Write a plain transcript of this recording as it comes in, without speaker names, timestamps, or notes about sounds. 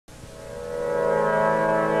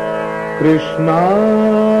Krishna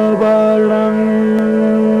Varnam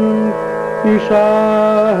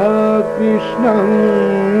Ishaha Krishna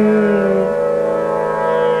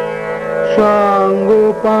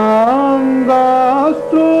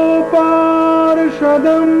Shangopangastro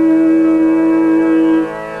Parshadam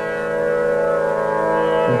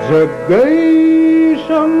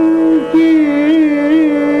Jagaisham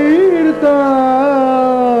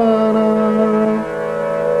Kirtana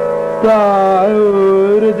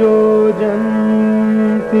Prayurjo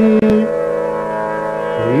Janti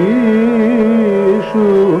Ishu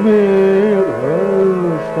Mevasa.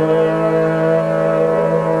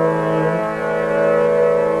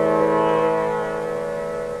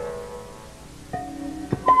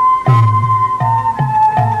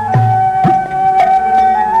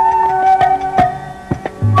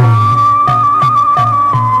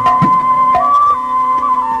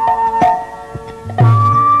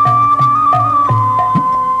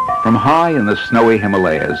 High in the snowy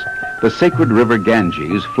Himalayas, the sacred river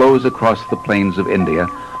Ganges flows across the plains of India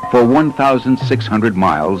for 1,600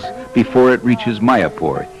 miles before it reaches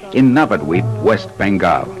Mayapur in Navadvip, West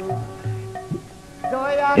Bengal.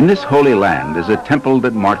 In this holy land is a temple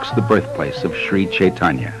that marks the birthplace of Sri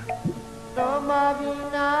Chaitanya.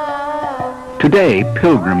 Today,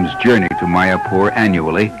 pilgrims journey to Mayapur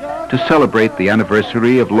annually to celebrate the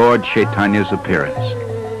anniversary of Lord Chaitanya's appearance.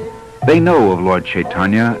 They know of Lord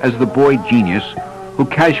Chaitanya as the boy genius who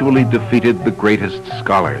casually defeated the greatest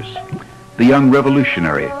scholars, the young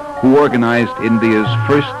revolutionary who organized India's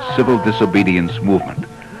first civil disobedience movement,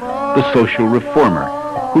 the social reformer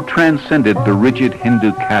who transcended the rigid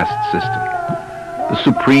Hindu caste system, the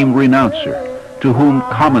supreme renouncer to whom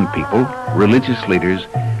common people, religious leaders,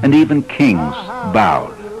 and even kings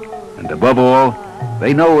bowed. And above all,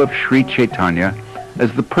 they know of Sri Chaitanya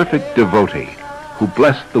as the perfect devotee who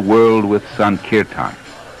blessed the world with Sankirtan,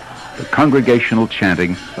 the congregational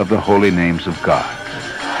chanting of the holy names of God.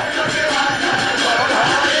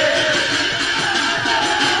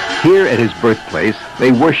 Here at his birthplace,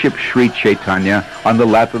 they worship Sri Chaitanya on the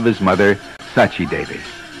lap of his mother, Sachi Devi.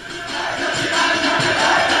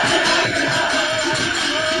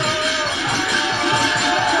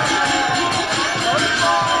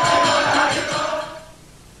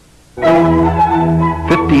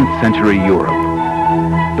 Century Europe.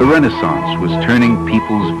 The Renaissance was turning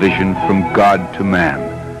people's vision from God to man,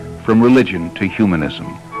 from religion to humanism,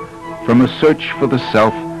 from a search for the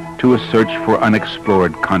self to a search for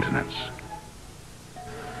unexplored continents.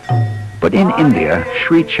 But in India,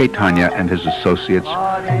 Sri Chaitanya and his associates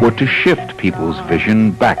were to shift people's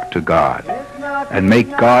vision back to God and make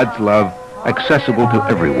God's love accessible to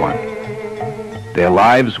everyone. Their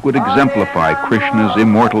lives would exemplify Krishna's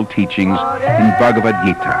immortal teachings in Bhagavad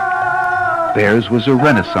Gita. Theirs was a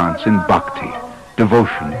renaissance in bhakti,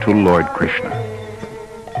 devotion to Lord Krishna.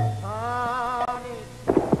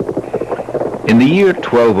 In the year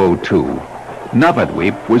 1202,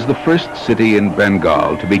 Navadvip was the first city in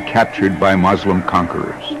Bengal to be captured by Muslim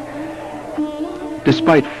conquerors.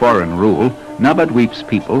 Despite foreign rule, Navadvip's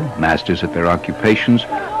people, masters at their occupations,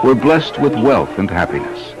 were blessed with wealth and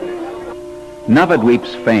happiness.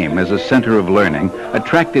 Navadvip's fame as a center of learning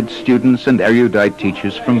attracted students and erudite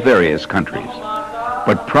teachers from various countries.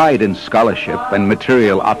 But pride in scholarship and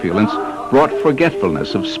material opulence brought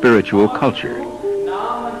forgetfulness of spiritual culture.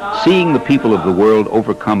 Seeing the people of the world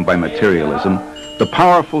overcome by materialism, the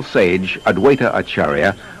powerful sage Advaita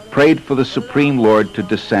Acharya prayed for the Supreme Lord to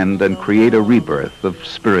descend and create a rebirth of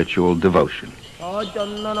spiritual devotion.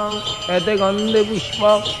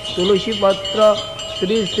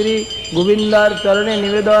 Sri Sri Govindar Charane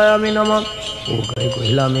Nivedayami Namah.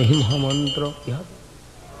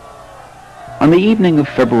 On the evening of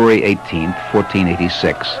February 18th,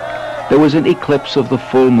 1486, there was an eclipse of the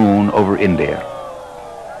full moon over India.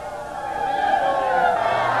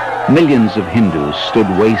 Millions of Hindus stood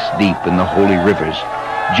waist deep in the holy rivers,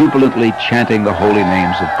 jubilantly chanting the holy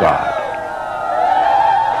names of God.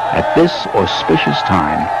 At this auspicious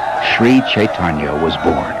time, Sri Chaitanya was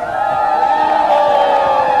born.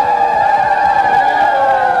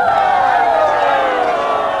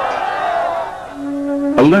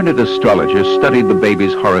 A learned astrologer studied the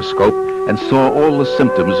baby's horoscope and saw all the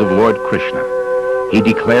symptoms of Lord Krishna. He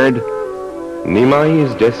declared, Nimai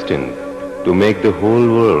is destined to make the whole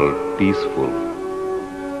world peaceful.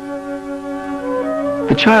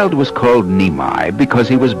 The child was called Nimai because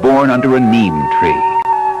he was born under a neem tree.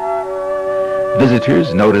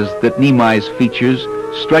 Visitors noticed that Nimai's features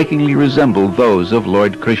strikingly resembled those of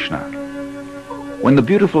Lord Krishna. When the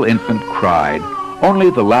beautiful infant cried,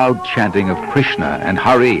 only the loud chanting of Krishna and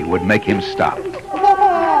Hari would make him stop.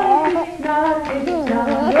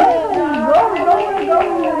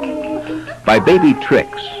 By baby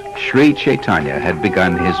tricks, Sri Chaitanya had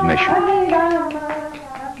begun his mission.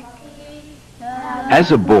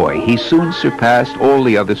 As a boy, he soon surpassed all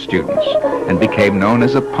the other students and became known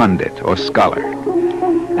as a pundit or scholar.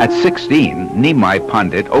 At 16, Nimai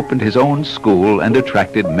Pandit opened his own school and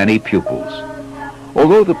attracted many pupils.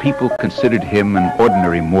 Although the people considered him an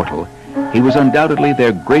ordinary mortal, he was undoubtedly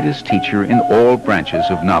their greatest teacher in all branches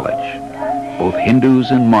of knowledge. Both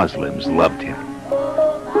Hindus and Muslims loved him.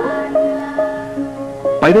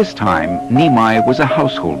 By this time, Nimai was a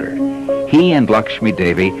householder. He and Lakshmi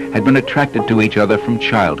Devi had been attracted to each other from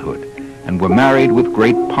childhood and were married with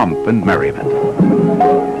great pomp and merriment.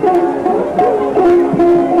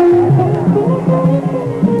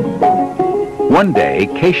 One day,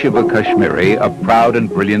 Keshava Kashmiri, a proud and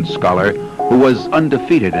brilliant scholar who was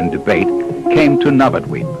undefeated in debate, came to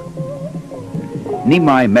Navadvip.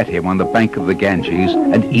 Nimai met him on the bank of the Ganges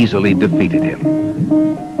and easily defeated him.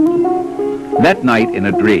 That night in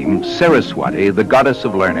a dream, Saraswati, the goddess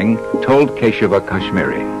of learning, told Keshava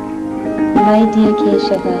Kashmiri, My dear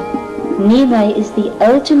Keshava, Nimai is the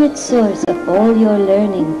ultimate source of all your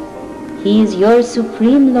learning. He is your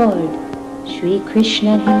supreme Lord, Sri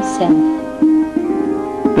Krishna himself.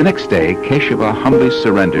 The next day, Keshava humbly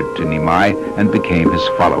surrendered to Nimai and became his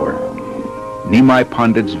follower. Nimai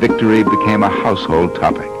Pandit's victory became a household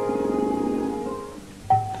topic.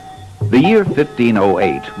 The year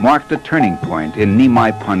 1508 marked a turning point in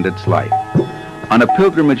Nimai Pandit's life. On a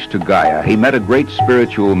pilgrimage to Gaya, he met a great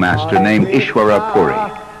spiritual master named Ishwara Puri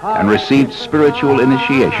and received spiritual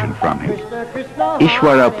initiation from him.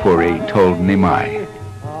 Ishwara Puri told Nimai,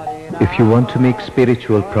 If you want to make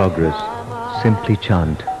spiritual progress, simply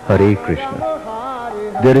chant Hare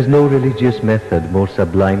Krishna. There is no religious method more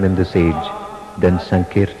sublime in this age than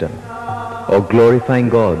Sankirtan, or glorifying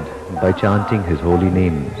God by chanting His holy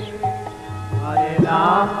names.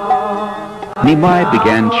 Nimai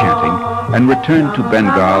began chanting and returned to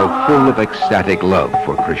Bengal full of ecstatic love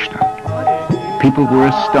for Krishna. People were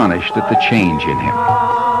astonished at the change in him.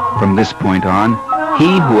 From this point on,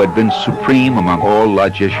 he who had been supreme among all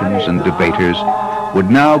logicians and debaters would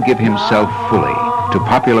now give himself fully to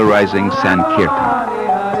popularizing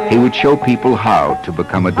Sankirtan. He would show people how to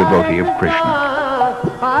become a devotee of Krishna.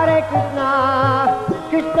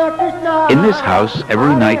 In this house,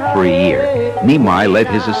 every night for a year, Nimai led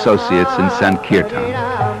his associates in Sankirtan: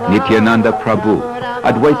 Nityananda Prabhu,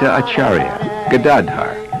 Advaita Acharya,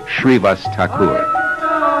 Gadadhar, Srivas Thakur.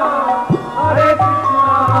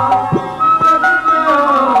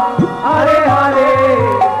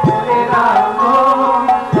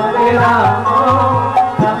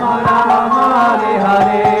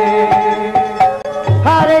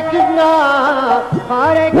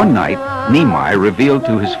 One night, Nimai revealed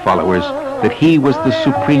to his followers that he was the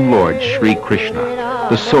Supreme Lord Sri Krishna,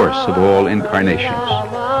 the source of all incarnations.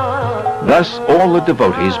 Thus, all the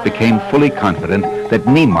devotees became fully confident that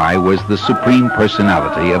Nimai was the Supreme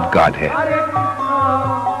Personality of Godhead.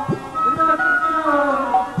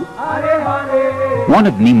 One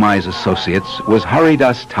of Nimai's associates was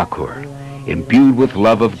Haridas Thakur. Imbued with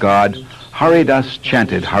love of God, Haridas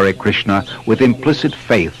chanted Hare Krishna with implicit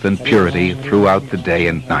faith and purity throughout the day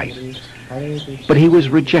and night. But he was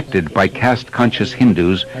rejected by caste-conscious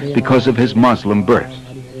Hindus because of his Muslim birth.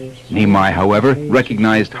 Nimai, however,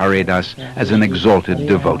 recognized Haridas as an exalted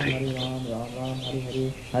devotee.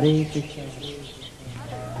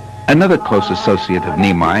 Another close associate of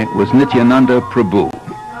Nimai was Nityananda Prabhu.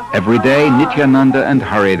 Every day, Nityananda and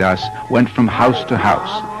Haridas went from house to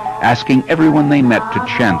house, asking everyone they met to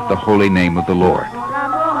chant the holy name of the Lord.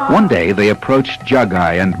 One day they approached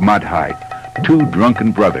Jagai and Madhai, two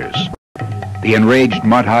drunken brothers. The enraged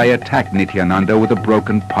Madhai attacked Nityananda with a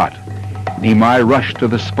broken pot. Nimai rushed to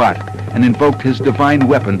the spot and invoked his divine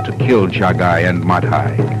weapon to kill Jagai and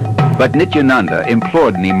Madhai. But Nityananda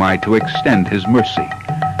implored Nimai to extend his mercy.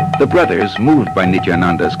 The brothers, moved by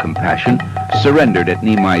Nityananda's compassion, surrendered at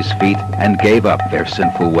Nimai's feet and gave up their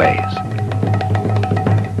sinful ways.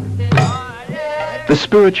 The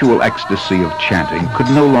spiritual ecstasy of chanting could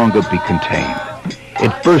no longer be contained.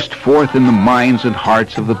 It burst forth in the minds and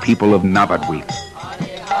hearts of the people of Navadvip.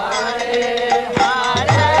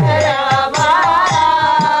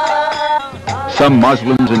 Some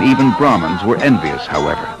Muslims and even Brahmins were envious,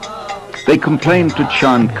 however. They complained to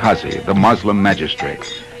Chand Qazi, the Muslim magistrate,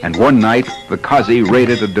 and one night the Qazi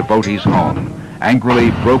raided a devotee's home, angrily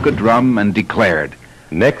broke a drum and declared,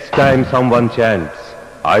 Next time someone chants,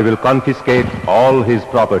 I will confiscate all his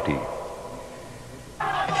property.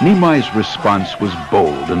 Nimai's response was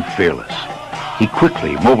bold and fearless. He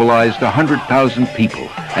quickly mobilized 100,000 people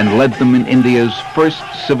and led them in India's first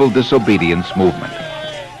civil disobedience movement.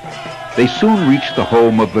 They soon reached the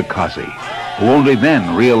home of the Qazi, who only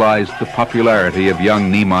then realized the popularity of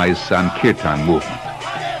young Nimai's Sankirtan movement.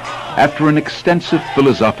 After an extensive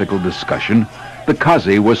philosophical discussion, the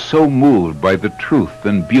Qazi was so moved by the truth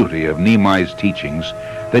and beauty of Nimai's teachings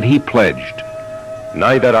that he pledged,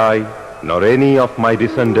 Neither I nor any of my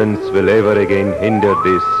descendants will ever again hinder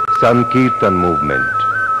this Sankirtan movement.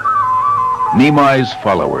 Nimai's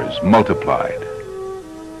followers multiplied.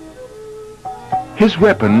 His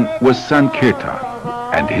weapon was Sankirtan,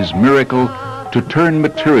 and his miracle to turn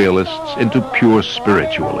materialists into pure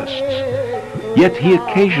spiritualists. Yet he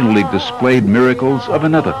occasionally displayed miracles of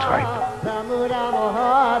another type.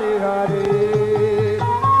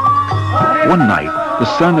 One night,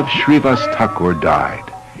 the son of Srivas Thakur died.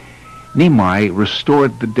 Nimai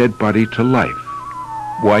restored the dead body to life.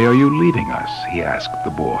 Why are you leaving us? He asked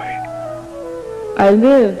the boy. I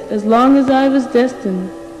lived as long as I was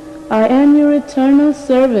destined. I am your eternal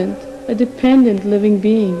servant, a dependent living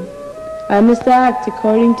being. I must act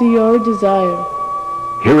according to your desire.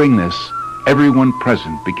 Hearing this, everyone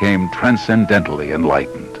present became transcendently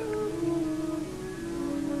enlightened.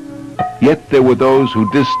 Yet there were those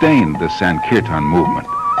who disdained the Sankirtan movement,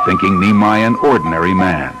 thinking Nimai an ordinary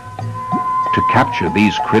man. To capture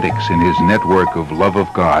these critics in his network of love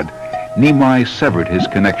of God, Nimai severed his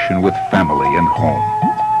connection with family and home.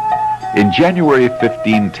 In January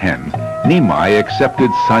 1510, Nimai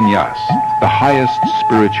accepted sannyas, the highest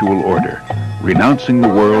spiritual order, renouncing the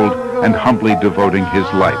world and humbly devoting his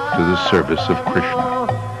life to the service of Krishna.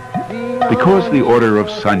 Because the order of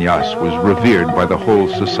sannyas was revered by the whole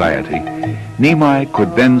society, Nimai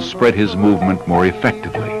could then spread his movement more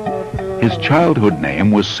effectively. His childhood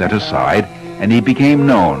name was set aside, and he became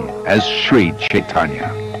known as Sri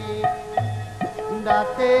Chaitanya.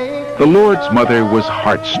 The Lord's mother was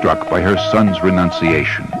heart-struck by her son's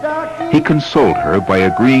renunciation. He consoled her by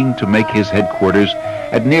agreeing to make his headquarters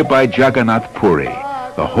at nearby Jagannath Puri,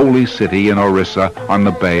 the holy city in Orissa on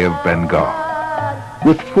the Bay of Bengal.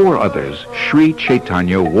 With 4 others, Sri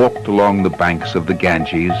Chaitanya walked along the banks of the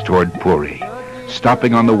Ganges toward Puri,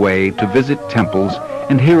 stopping on the way to visit temples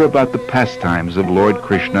and hear about the pastimes of Lord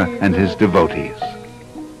Krishna and his devotees.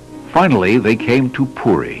 Finally, they came to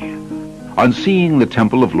Puri. On seeing the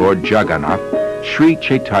temple of Lord Jagannath, Sri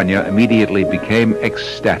Chaitanya immediately became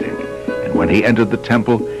ecstatic, and when he entered the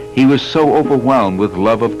temple, he was so overwhelmed with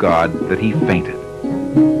love of God that he fainted.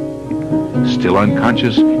 Still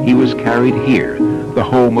unconscious, he was carried here, the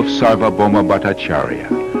home of Sarvabhauma Bhattacharya,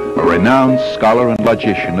 a renowned scholar and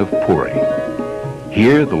logician of Puri.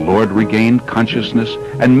 Here, the Lord regained consciousness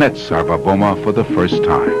and met Sarvabhauma for the first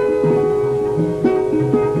time.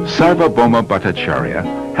 Sarvabhauma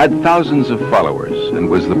Bhattacharya had thousands of followers and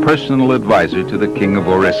was the personal advisor to the king of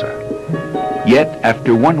Orissa. Yet,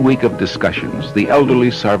 after 1 week of discussions, the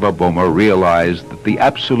elderly Sarvabhauma realized that the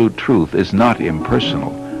absolute truth is not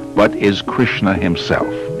impersonal, but is Krishna himself.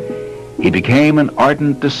 He became an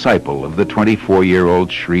ardent disciple of the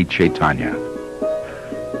 24-year-old Sri Chaitanya.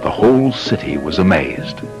 The whole city was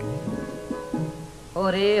amazed.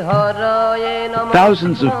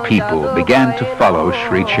 Thousands of people began to follow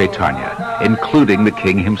Sri Chaitanya, including the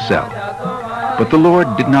king himself. But the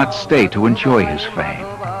Lord did not stay to enjoy his fame.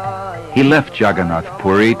 He left Jagannath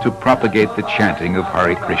Puri to propagate the chanting of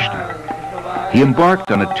Hare Krishna. He embarked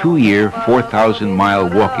on a 2-year, 4,000-mile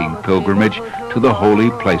walking pilgrimage to the holy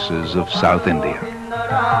places of South India.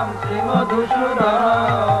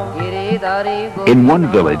 In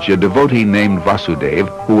one village, a devotee named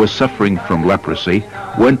Vasudeva, who was suffering from leprosy,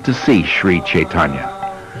 went to see Sri Chaitanya.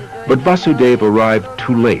 But Vasudeva arrived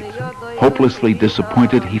too late. Hopelessly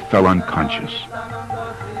disappointed, he fell unconscious.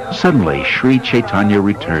 Suddenly, Sri Chaitanya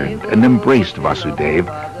returned and embraced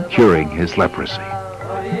Vasudeva, curing his leprosy.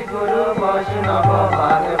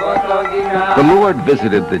 The Lord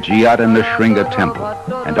visited the Jayadana temple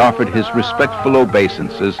and offered his respectful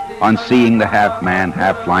obeisances on seeing the half-man,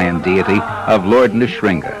 half-lion deity of Lord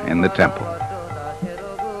Nishringa in the temple.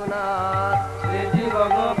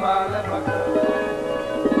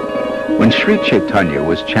 When Sri Chaitanya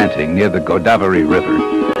was chanting near the Godavari River,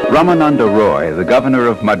 Ramananda Roy, the governor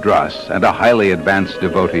of Madras and a highly advanced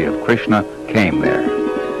devotee of Krishna, came there.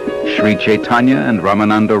 Sri Chaitanya and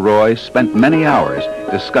Ramananda Roy spent many hours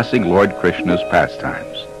discussing Lord Krishna's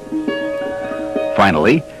pastimes.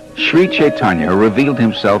 Finally, Sri Chaitanya revealed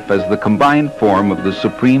himself as the combined form of the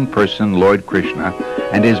Supreme Person, Lord Krishna,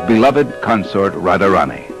 and his beloved consort,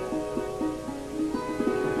 Radharani.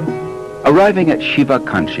 Arriving at Shiva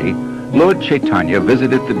Kanchi, Lord Chaitanya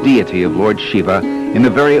visited the deity of Lord Shiva in a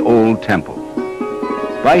very old temple.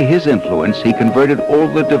 By his influence, he converted all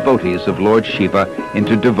the devotees of Lord Shiva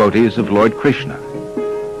into devotees of Lord Krishna.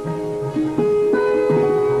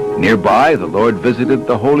 Nearby, the Lord visited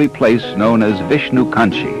the holy place known as Vishnu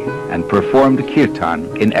Kanchi and performed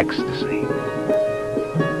kirtan in ecstasy.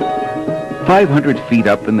 500 feet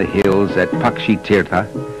up in the hills at Pakshi Tirtha,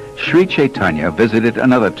 Sri Chaitanya visited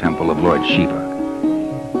another temple of Lord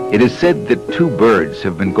Shiva. It is said that 2 birds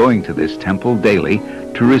have been going to this temple daily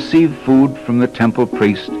to receive food from the temple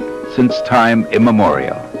priest since time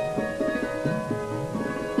immemorial.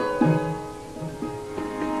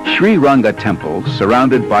 Sri Ranga Temple,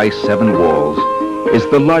 surrounded by 7 walls, is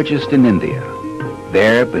the largest in India.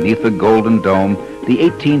 There, beneath a golden dome, the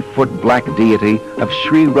 18-foot black deity of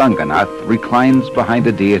Sri Ranganath reclines behind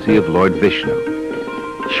a deity of Lord Vishnu.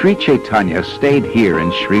 Sri Chaitanya stayed here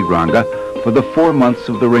in Sri Ranga for the 4 months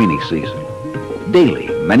of the rainy season. Daily,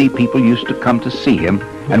 many people used to come to see him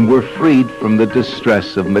and were freed from the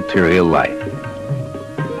distress of material life.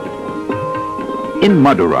 In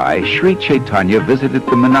Madurai, Sri Chaitanya visited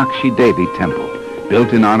the Meenakshi Devi temple,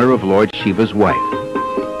 built in honor of Lord Shiva's wife.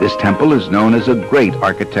 This temple is known as a great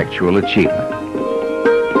architectural achievement.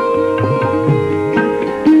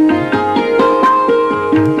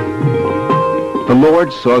 The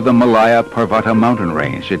Lord saw the Malaya Parvata mountain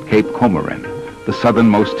range at Cape Comorin, the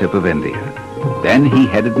southernmost tip of India. Then he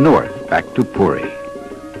headed north, back to Puri.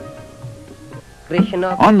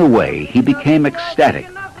 On the way, he became ecstatic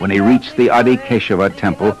when he reached the Adi Keshava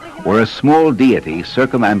temple, where a small deity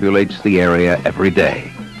circumambulates the area every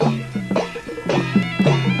day.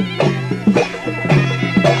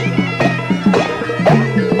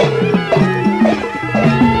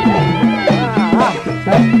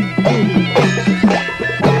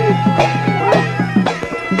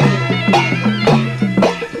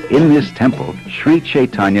 In this temple, Sri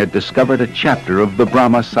Chaitanya discovered a chapter of the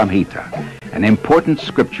Brahma Samhita, an important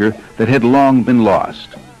scripture that had long been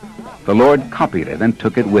lost. The Lord copied it and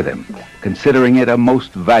took it with him, considering it a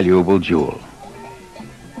most valuable jewel.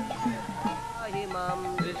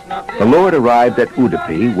 The Lord arrived at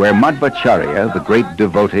Udupi, where Madhvacharya, the great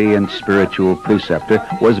devotee and spiritual preceptor,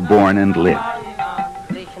 was born and lived.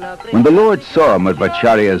 When the Lord saw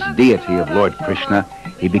Madhvacharya's deity of Lord Krishna,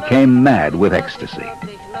 he became mad with ecstasy.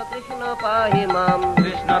 Krishna,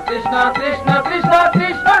 Krishna, Krishna, Krishna,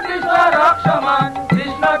 Krishna, Krishna, Rakshaman,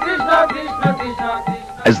 Krishna, Krishna, Krishna, Krishna, Krishna.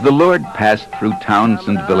 As the Lord passed through towns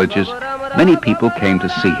and villages, many people came to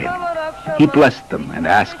see him. He blessed them and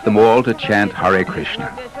asked them all to chant Hare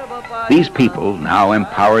Krishna. These people, now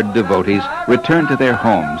empowered devotees, returned to their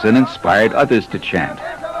homes and inspired others to chant.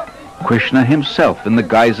 Krishna himself, in the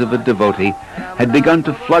guise of a devotee, had begun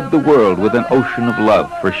to flood the world with an ocean of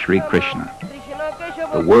love for Sri Krishna.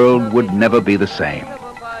 The world would never be the same.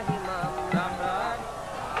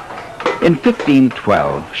 In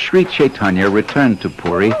 1512, Sri Chaitanya returned to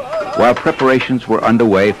Puri while preparations were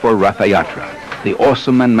underway for Ratha Yatra, the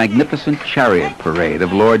awesome and magnificent chariot parade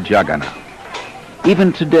of Lord Jagannath.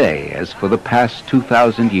 Even today, as for the past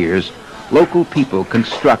 2,000 years, local people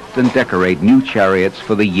construct and decorate new chariots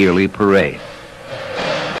for the yearly parade.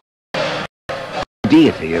 The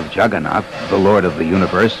deity of Jagannath, the Lord of the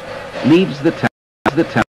universe, leaves the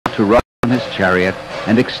temple to ride on his chariot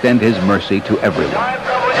and extend his mercy to everyone.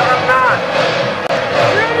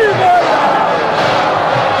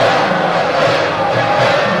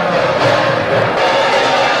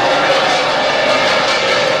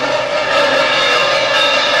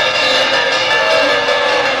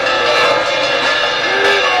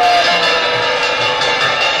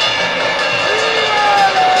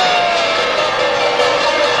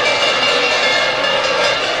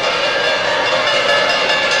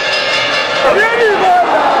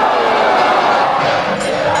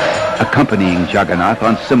 Accompanying Jagannath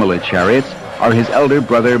on similar chariots are his elder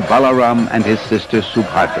brother Balaram and his sister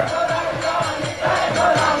Subhadra.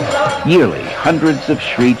 Yearly, hundreds of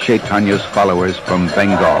Sri Chaitanya's followers from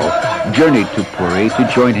Bengal journeyed to Puri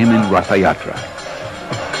to join him in Ratha Yatra.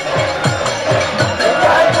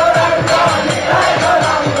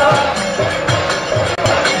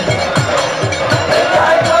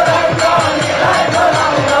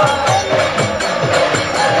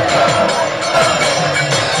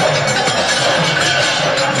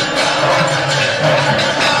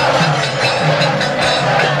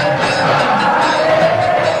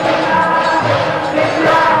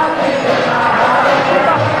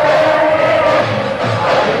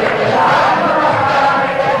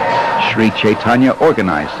 Sri Chaitanya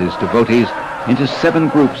organized his devotees into 7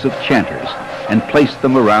 groups of chanters and placed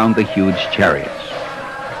them around the huge chariots.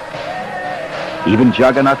 Even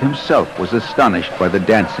Jagannath himself was astonished by the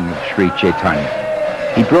dancing of Sri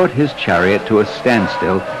Chaitanya. He brought his chariot to a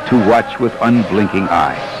standstill to watch with unblinking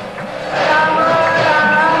eyes.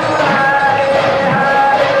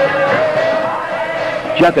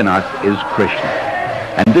 Jagannath is Krishna,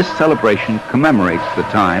 and this celebration commemorates the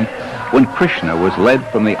time when Krishna was led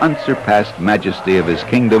from the unsurpassed majesty of his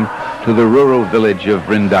kingdom to the rural village of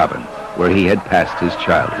Vrindavan, where he had passed his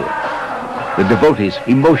childhood. The devotees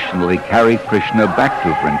emotionally carried Krishna back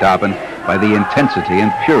to Vrindavan by the intensity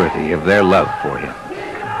and purity of their love for him.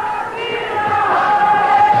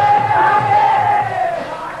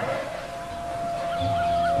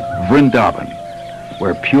 Vrindavan,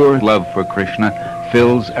 where pure love for Krishna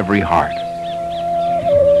fills every heart.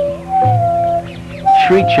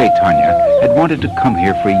 Sri Chaitanya had wanted to come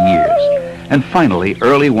here for years, and finally,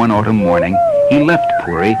 early one autumn morning, he left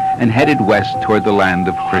Puri and headed west toward the land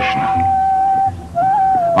of Krishna.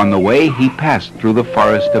 On the way, he passed through the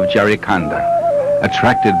forest of Jarikanda.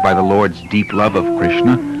 Attracted by the Lord's deep love of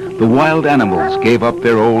Krishna, the wild animals gave up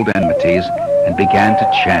their old enmities and began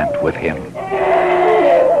to chant with him.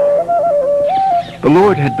 The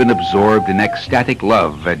Lord had been absorbed in ecstatic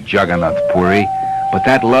love at Jagannath Puri, but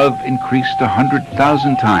that love increased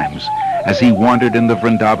 100,000 times as he wandered in the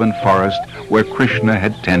Vrindavan forest where Krishna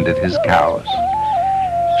had tended his cows.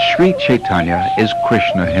 Sri Chaitanya is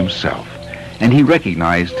Krishna himself, and he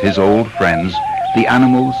recognized his old friends, the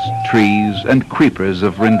animals, trees, and creepers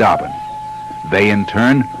of Vrindavan. They, in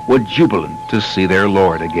turn, were jubilant to see their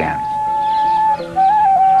Lord again.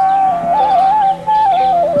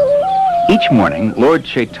 Each morning, Lord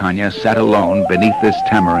Chaitanya sat alone beneath this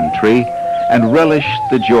tamarind tree and relished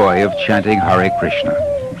the joy of chanting Hare Krishna.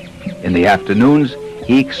 In the afternoons,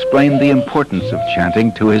 he explained the importance of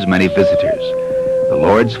chanting to his many visitors. The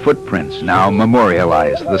Lord's footprints now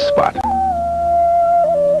memorialize the spot.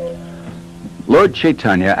 Lord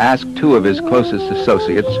Chaitanya asked two of his closest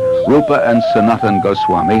associates, Rupa and Sanatan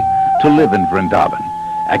Goswami, to live in Vrindavan,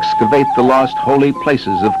 excavate the lost holy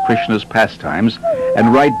places of Krishna's pastimes,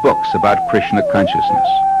 and write books about Krishna consciousness.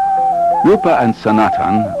 Rupa and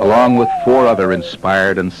Sanatan, along with 4 other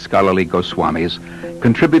inspired and scholarly Goswamis,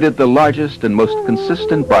 contributed the largest and most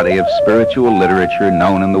consistent body of spiritual literature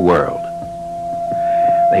known in the world.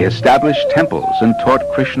 They established temples and taught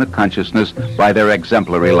Krishna consciousness by their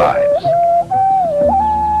exemplary lives.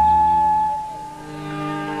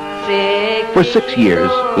 For 6 years,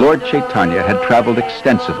 Lord Chaitanya had traveled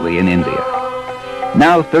extensively in India.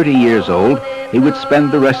 Now 30 years old, he would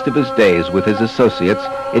spend the rest of his days with his associates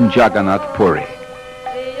in Jagannath Puri.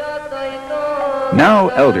 Now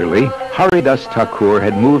elderly, Haridas Thakur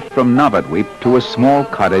had moved from Navadvip to a small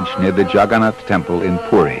cottage near the Jagannath temple in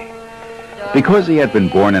Puri. Because he had been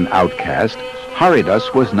born an outcast,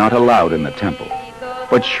 Haridas was not allowed in the temple.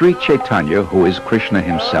 But Sri Chaitanya, who is Krishna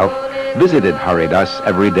himself, visited Haridas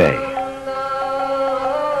every day.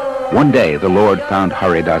 One day the Lord found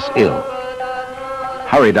Haridas ill.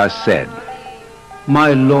 Haridas said,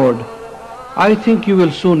 "My Lord, I think you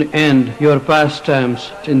will soon end your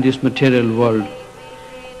pastimes in this material world.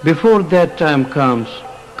 Before that time comes,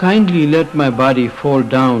 kindly let my body fall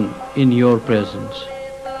down in your presence."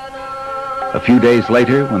 A few days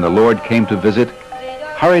later, when the Lord came to visit,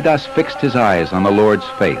 Haridas fixed his eyes on the Lord's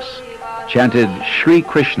face, chanted Shri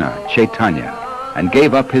Krishna Chaitanya, and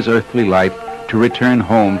gave up his earthly life to return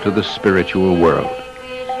home to the spiritual world.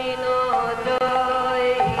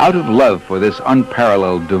 Out of love for this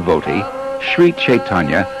unparalleled devotee, Sri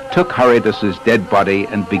Chaitanya took Haridas's dead body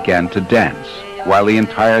and began to dance, while the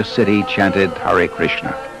entire city chanted Hare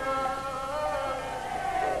Krishna.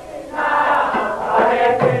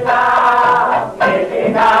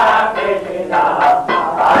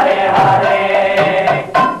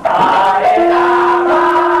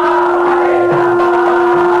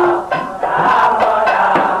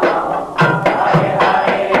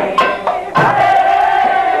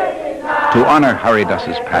 To honor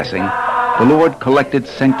Haridas's passing, the Lord collected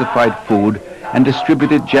sanctified food and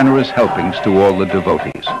distributed generous helpings to all the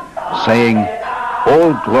devotees, saying,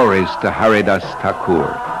 "All glories to Haridas Thakur,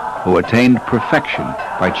 who attained perfection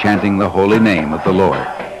by chanting the holy name of the Lord."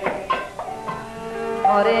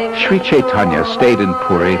 Sri Chaitanya stayed in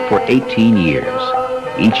Puri for 18 years.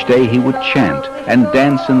 Each day he would chant and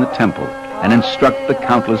dance in the temple and instruct the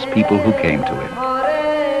countless people who came to him.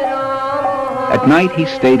 At night he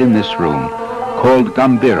stayed in this room, called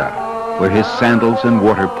Gambira, where his sandals and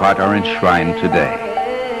water pot are enshrined today.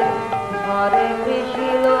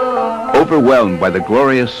 Overwhelmed by the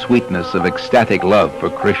glorious sweetness of ecstatic love for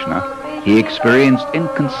Krishna, he experienced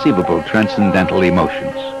inconceivable transcendental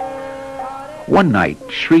emotions. One night,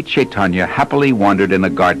 Sri Chaitanya happily wandered in a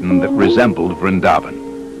garden that resembled Vrindavan.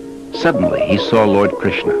 Suddenly he saw Lord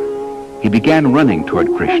Krishna. He began running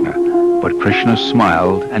toward Krishna, but Krishna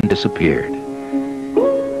smiled and disappeared.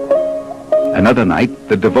 Another night,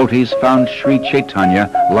 the devotees found Sri Chaitanya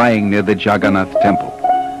lying near the Jagannath temple.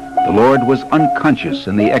 The Lord was unconscious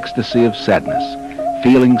in the ecstasy of sadness,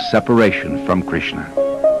 feeling separation from Krishna.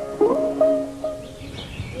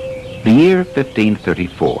 The year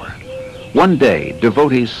 1534. One day,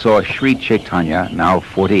 devotees saw Sri Chaitanya, now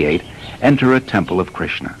 48, enter a temple of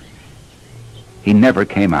Krishna. He never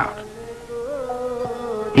came out.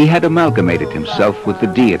 He had amalgamated himself with the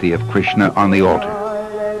deity of Krishna on the altar.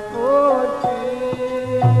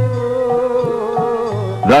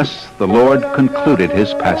 Thus, the Lord concluded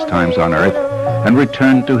his pastimes on earth and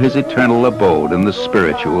returned to his eternal abode in the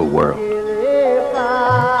spiritual world.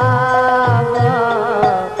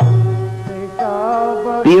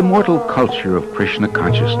 The immortal culture of Krishna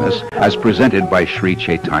consciousness, as presented by Sri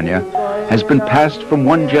Chaitanya, has been passed from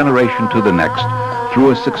one generation to the next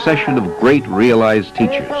through a succession of great realized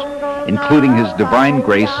teachers, including His Divine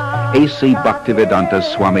Grace A.C. Bhaktivedanta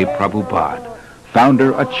Swami Prabhupada,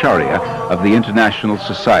 founder Acharya of the International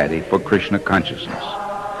Society for Krishna Consciousness.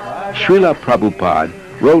 Srila Prabhupada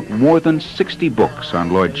wrote more than 60 books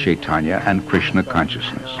on Lord Chaitanya and Krishna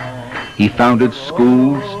consciousness. He founded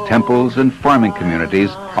schools, temples, and farming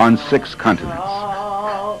communities on 6 continents.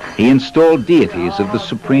 He installed deities of the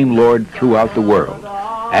Supreme Lord throughout the world,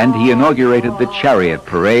 and he inaugurated the chariot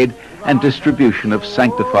parade and distribution of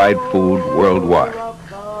sanctified food worldwide.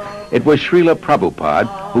 It was Srila Prabhupada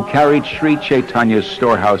who carried Sri Chaitanya's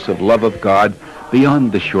storehouse of love of God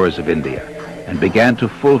beyond the shores of India and began to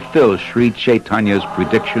fulfill Sri Chaitanya's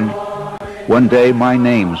prediction, "One day my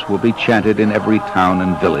names will be chanted in every town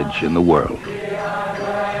and village in the world."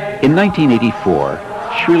 In 1984,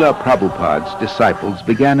 Srila Prabhupada's disciples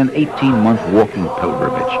began an 18-month walking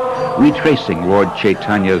pilgrimage, retracing Lord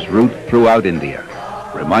Chaitanya's route throughout India,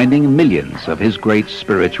 reminding millions of his great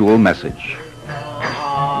spiritual message.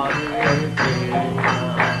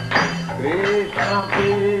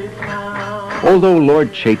 Although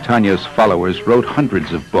Lord Chaitanya's followers wrote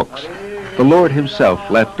hundreds of books, the Lord himself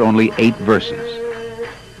left only 8 verses.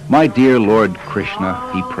 "My dear Lord Krishna,"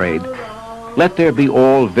 he prayed, "let there be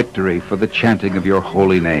all victory for the chanting of your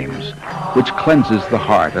holy names, which cleanses the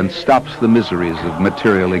heart and stops the miseries of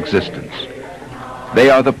material existence. They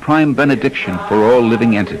are the prime benediction for all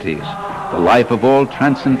living entities, the life of all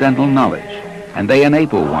transcendental knowledge, and they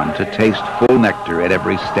enable one to taste full nectar at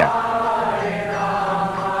every step."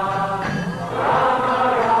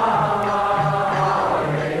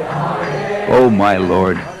 Oh, my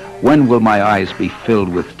Lord, when will my eyes be filled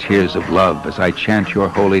with tears of love as I chant your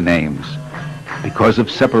holy names? Because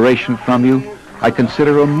of separation from you, I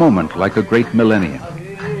consider a moment like a great millennium.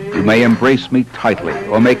 You may embrace me tightly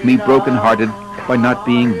or make me broken-hearted by not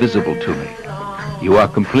being visible to me. You are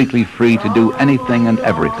completely free to do anything and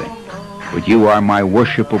everything, but you are my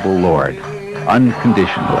worshipable Lord,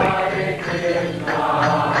 unconditionally.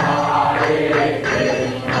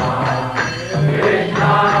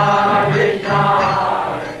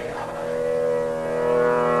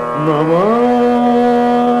 Namo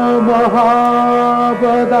Mahabodhanyaya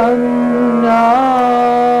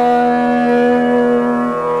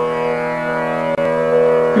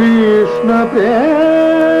Krishna Prem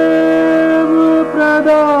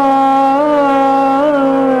Pradate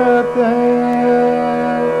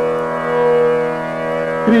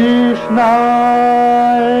Krishna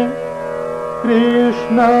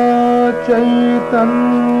Krishna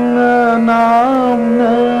Chaitanya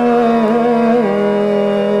Namne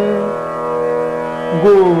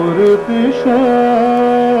Gurtishe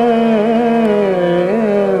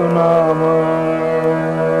Nama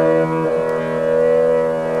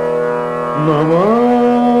Nama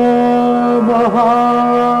Mahabodhanyaya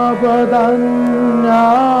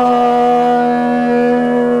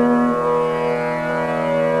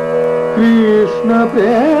Krishna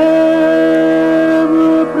Prem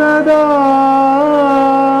Pradate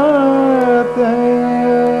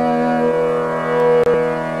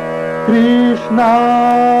Krishna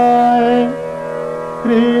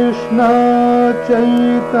Krishna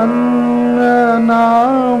Chaitanya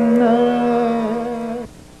Namne